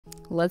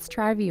let's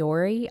try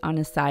Vuori on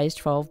a size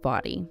 12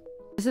 body.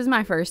 This is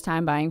my first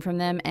time buying from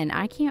them, and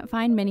I can't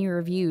find many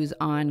reviews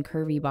on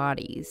curvy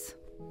bodies.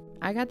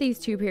 I got these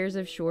 2 pairs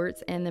of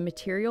shorts, and the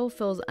material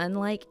feels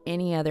unlike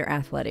any other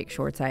athletic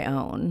shorts I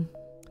own.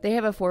 They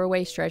have a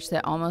 4-way stretch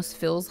that almost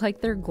feels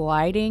like they're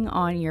gliding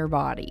on your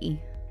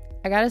body.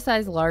 I got a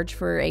size large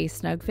for a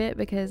snug fit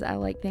because I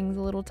like things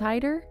a little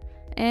tighter,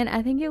 and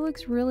I think it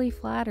looks really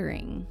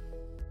flattering.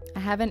 I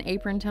have an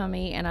apron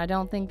tummy, and I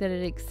don't think that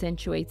it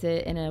accentuates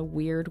it in a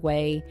weird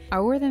way. I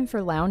wore them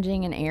for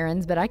lounging and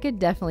errands, but I could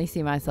definitely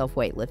see myself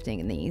weightlifting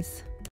in these.